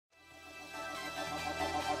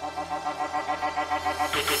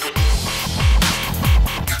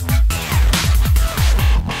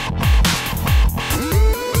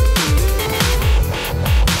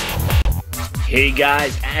Hey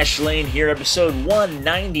guys, Ash Lane here, episode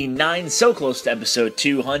 199, so close to episode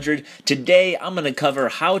 200. Today I'm going to cover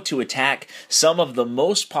how to attack some of the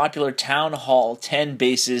most popular Town Hall 10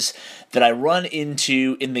 bases that I run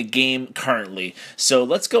into in the game currently. So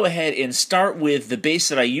let's go ahead and start with the base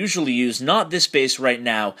that I usually use, not this base right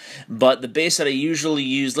now, but the base that I usually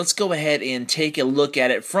use. Let's go ahead and take a look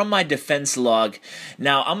at it from my defense log.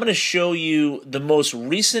 Now I'm going to show you the most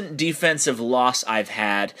recent defensive loss I've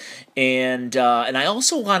had, and I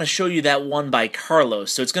also want to show you that one by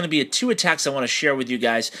Carlos. So it's going to be two attacks I want to share with you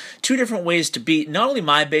guys. Two different ways to beat not only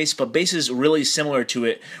my base, but bases really similar to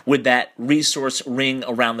it with that resource ring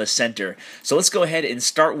around the center. So let's go ahead and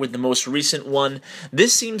start with the most recent one.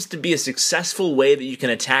 This seems to be a successful way that you can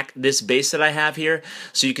attack this base that I have here.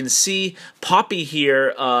 So you can see Poppy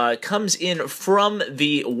here comes in from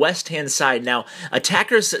the west-hand side. Now,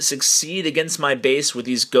 attackers that succeed against my base with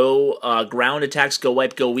these ground attacks,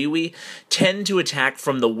 GoWiPe, GoWiWe, tend to attack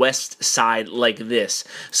from the west side like this.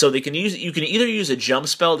 So you can either use a jump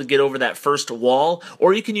spell to get over that first wall,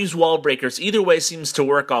 or you can use wall breakers. Either way seems to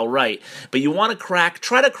work all right. But you want to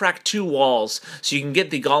try to crack two walls so you can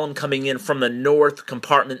get the golem coming in from the north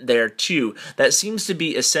compartment there too. That seems to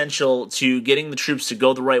be essential to getting the troops to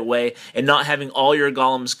go the right way and not having all your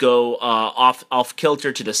golems go off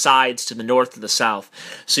kilter to the sides, to the north, to the south.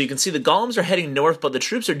 So you can see the golems are heading north, but the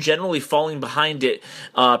troops are generally falling behind it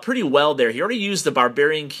pretty well there. He already used the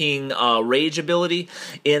Barbarian King Rage ability,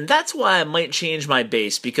 and that's why I might change my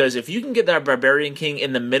base, because if you can get that Barbarian King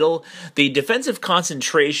in the middle, the defensive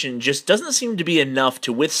concentration just doesn't seem to be enough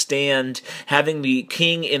to withstand having the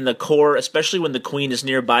king in the core, especially when the queen is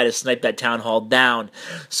nearby to snipe that town hall down.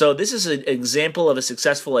 So this is an example of a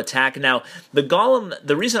successful attack. Now, the golem,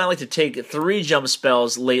 the reason I like to take 3 jump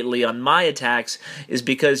spells lately on my attacks is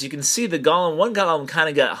because you can see the golem, one golem kind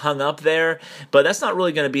of got hung up there, but that's not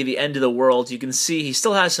really going to be the end of the world. You can see he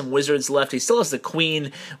still has some wizards left. He still has the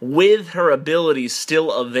queen with her abilities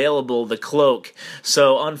still available, the cloak.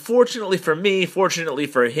 So unfortunately for me, fortunately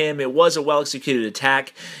for him, it was a well-executed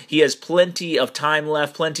attack. He has plenty of time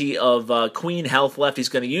left, plenty of queen health left. He's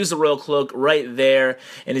going to use the royal cloak right there,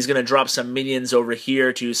 and he's going to drop some minions over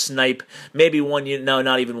here to snipe maybe one unit. No,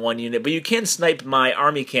 not even one unit, but you can snipe my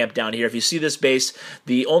army camp down here. If you see this base,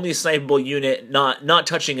 the only snipeable unit not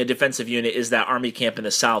touching a defensive unit is that army camp in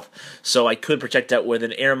the south. So I could protect that with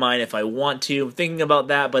an air mine if I want to. I'm thinking about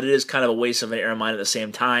that, but it is kind of a waste of an air mine at the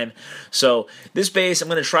same time. So this base, I'm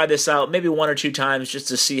going to try this out maybe 1 or 2 times just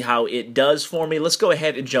to see how it does for me. Let's go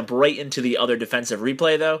ahead and jump right into the other defensive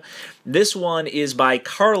replay, though. This one is by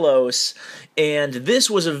Carlos, and this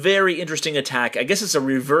was a very interesting attack. I guess it's a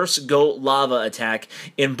reverse goat lava attack,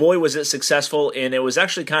 and boy was it successful, and it was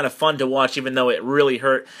actually kind of fun to watch, even though it really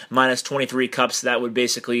hurt. Minus 23 cups, that would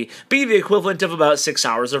basically be the equivalent of about 6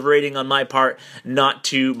 hours of raiding on my part. Not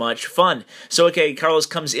too much fun. So, okay, Carlos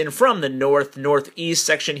comes in from the northeast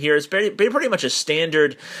section here. It's pretty much a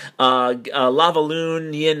standard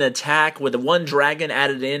Lavalunian attack with the 1 dragon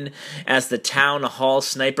added in as the town hall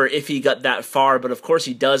sniper if he got that far, but of course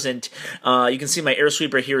he doesn't. You can see my air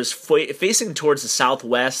sweeper here is facing towards the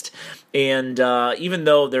southwest, and even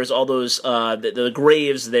though there's all those the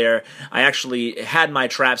graves there, I actually had my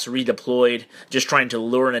traps redeployed, just trying to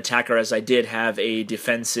lure an attacker, as I did have a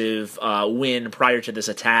defensive win prior to this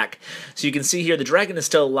attack. So you can see here the dragon is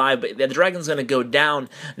still alive, but the dragon's going to go down.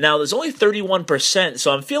 Now there's only 31%,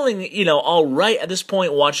 so I'm feeling, you know, all right at this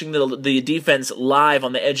point watching the defense live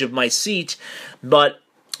on the edge of my seat, but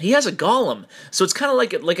he has a golem, so it's kind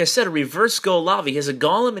of like I said, a reverse go lava. He has a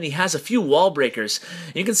golem and he has a few wall breakers.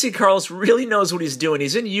 You can see Carlos really knows what he's doing.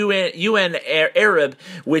 He's in UN Arab,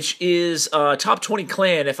 which is top 20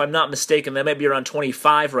 clan, if I'm not mistaken. That might be around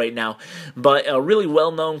 25 right now, but a really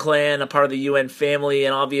well-known clan, a part of the UN family,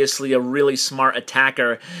 and obviously a really smart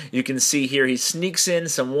attacker. You can see here he sneaks in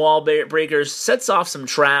some wall breakers, sets off some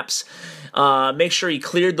traps. Make sure he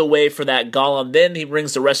cleared the way for that golem. Then he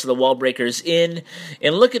brings the rest of the wall breakers in.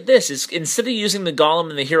 And look at this. Instead of using the golem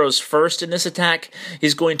and the heroes first in this attack,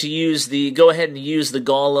 he's going to go ahead and use the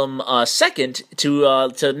golem second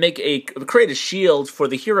to create a shield for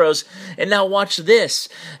the heroes. And now watch this.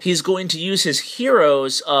 He's going to use his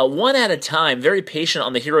heroes one at a time. Very patient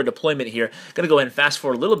on the hero deployment here. Going to go ahead and fast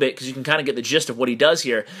forward a little bit because you can kind of get the gist of what he does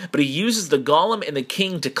here. But he uses the golem and the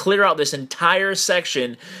king to clear out this entire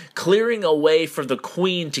section, clearing clearing a way for the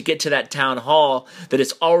queen to get to that town hall that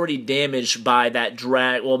is already damaged by that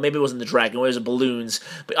drag. Well, maybe it wasn't the dragon, it was the balloons,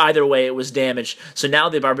 but either way, it was damaged. So now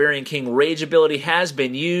the Barbarian King Rage ability has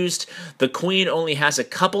been used. The queen only has a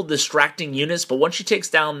couple distracting units, but once she takes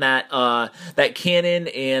down that that cannon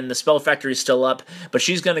and the spell factory is still up, but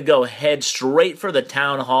she's going to go head straight for the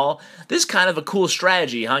town hall. This is kind of a cool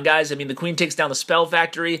strategy, huh, guys? I mean, the queen takes down the spell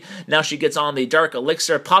factory. Now she gets on the dark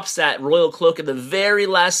elixir, pops that royal cloak at the very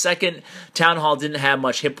last second. Town hall didn't have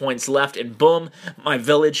much hit points left, and boom, my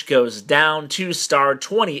village goes down. 2-star,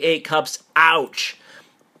 28 cups. Ouch.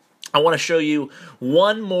 I want to show you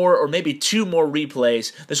one more or maybe two more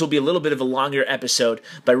replays. This will be a little bit of a longer episode,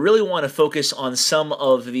 but I really want to focus on some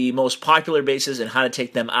of the most popular bases and how to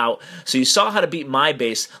take them out. So you saw how to beat my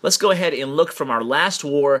base. Let's go ahead and look from our last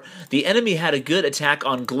war. The enemy had a good attack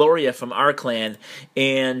on Gloria from our clan,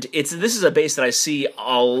 and this is a base that I see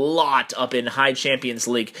a lot up in High Champions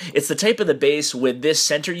League. It's the type of the base with this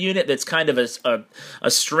center unit that's kind of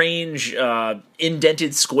a strange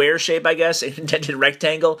indented square shape, I guess, indented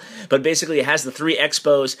rectangle. But basically, it has the 3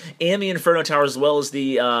 expos and the Inferno Tower, as well as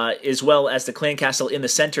the clan castle in the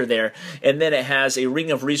center there. And then it has a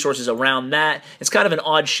ring of resources around that. It's kind of an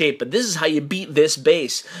odd shape, but this is how you beat this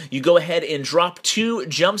base. You go ahead and drop 2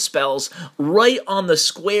 jump spells right on the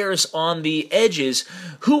squares on the edges.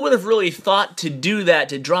 Who would have really thought to do that,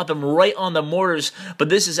 to drop them right on the mortars? But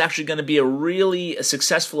this is actually going to be a really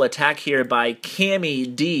successful attack here by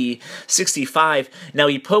Cami D65. Now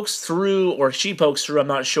he pokes through, or she pokes through, I'm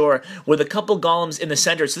not sure, with a couple golems in the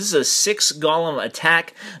center. So this is a 6 golem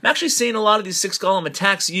attack. I'm actually seeing a lot of these 6 golem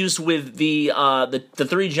attacks used with the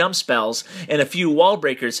 3 jump spells and a few wall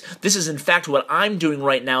breakers. This is in fact what I'm doing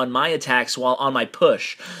right now in my attacks while on my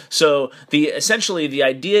push. So essentially the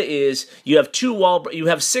idea is you have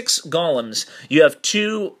 6 golems. You have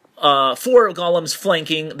 4 golems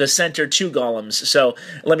flanking the center 2 golems. So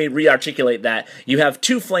let me re-articulate that. You have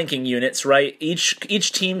 2 flanking units, right?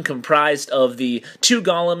 Each team comprised of the 2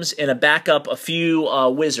 golems and a backup, a few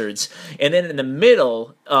wizards. And then in the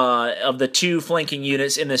middle of the 2 flanking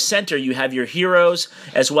units, in the center, you have your heroes,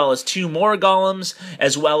 as well as 2 more golems,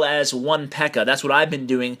 as well as 1 P.E.K.K.A. That's what I've been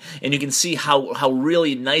doing, and you can see how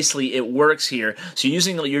really nicely it works here. So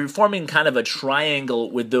you're forming kind of a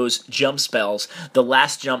triangle with those jump spells. The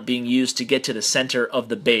last jump being used to get to the center of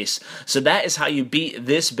the base. So that is how you beat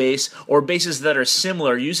this base, or bases that are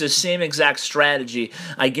similar. Use the same exact strategy.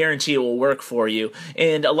 I guarantee it will work for you.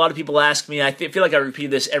 And a lot of people ask me, I feel like I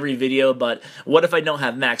repeat this every video, but what if I don't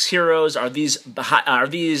have max heroes? Are these 4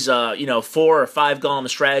 or 5 golem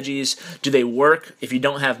strategies? Do they work if you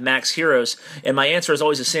don't have max heroes? And my answer is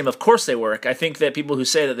always the same. Of course they work. I think that people who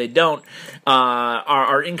say that they don't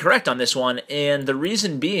are incorrect on this one. And the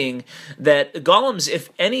reason being that golems, if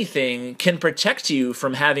anything, can protect you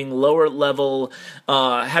from having lower level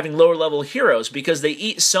heroes, because they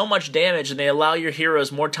eat so much damage and they allow your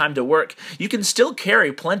heroes more time to work. You can still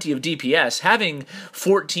carry plenty of DPS. Having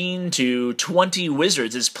 14 to 20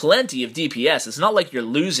 wizards is plenty of DPS. It's not like you're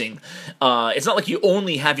losing. It's not like you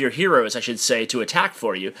only have your heroes, I should say, to attack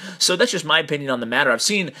for you. So that's just my opinion on the matter. I've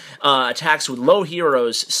seen attacks with low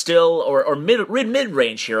heroes still, or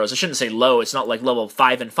mid-range heroes. I shouldn't say low. It's not like level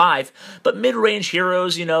 5 and 5, but mid-range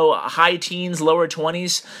heroes, high teens, lower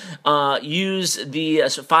 20s, use the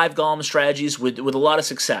 5 golem strategies with a lot of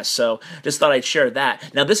success. So just thought I'd share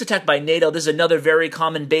that. Now this attack by NATO, this is another very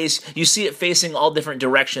common base. You see it facing all different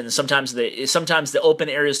directions. Sometimes the open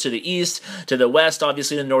areas to the east, to the west,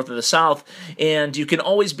 obviously the north or the south, and you can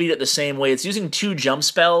always beat it the same way. It's using 2 jump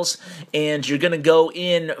spells, and you're going to go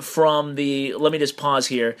in from the, let me just pause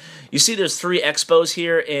here. You see there's 3 expos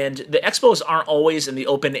here, and the expos aren't always in the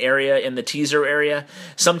open area, in the teaser area.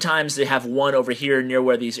 Sometimes they have one over here near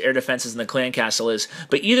where these air defenses and the clan castle is.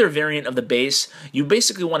 But either variant of the base, you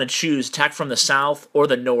basically want to choose attack from the south or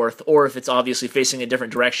the north, or if it's obviously facing a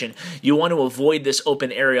different direction, you want to avoid this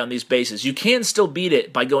open area on these bases. You can still beat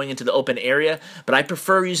it by going into the open area, but I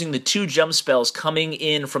prefer using the 2 jump spells coming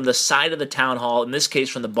in from the side of the town hall, in this case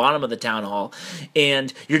from the bottom of the town hall,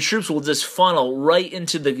 and your troops will just funnel right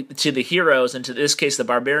into the heroes, into this case the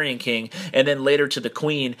Barbarian King, and then later to the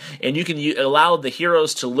Queen, and you can allow the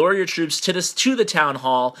heroes to lure your troops to the town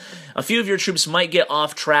hall. A few of your troops might get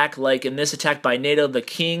off track, like in this attack by NATO, the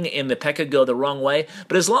King and the P.E.K.K.A. go the wrong way,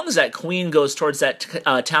 but as long as that Queen goes towards that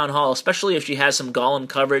town hall, especially if she has some golem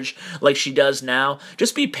coverage like she does now,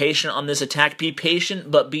 just be patient on this attack. Be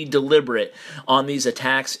patient, but be deliberate on these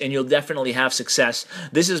attacks, and you'll definitely have success.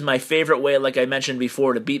 This is my favorite way, like I mentioned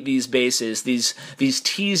before, to beat these bases, these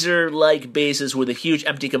teaser-like bases with a huge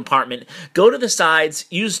empty compartment. Go to the sides,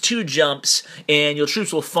 use 2 jumps, and you'll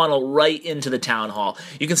troops will funnel right into the town hall.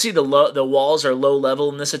 You can see the walls are low level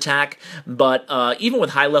in this attack, but even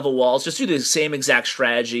with high level walls, just do the same exact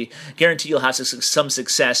strategy. Guarantee you'll have some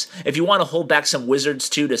success. If you want to hold back some wizards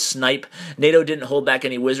too to snipe, NATO didn't hold back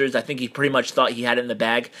any wizards. I think he pretty much thought he had it in the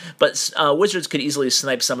bag, but wizards could easily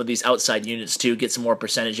snipe some of these outside units too, get some more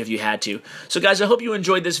percentage if you had to. So guys, I hope you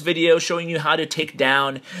enjoyed this video showing you how to take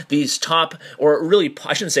down these top, or really,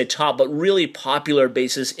 I shouldn't say top, but really popular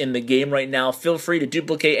bases in the game right now. Feel free to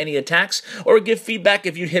duplicate any attacks or give feedback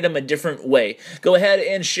if you'd hit them a different way. Go ahead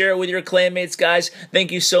and share it with your clanmates, guys.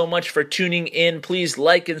 Thank you so much for tuning in. Please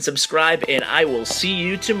like and subscribe, and I will see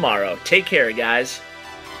you tomorrow. Take care, guys.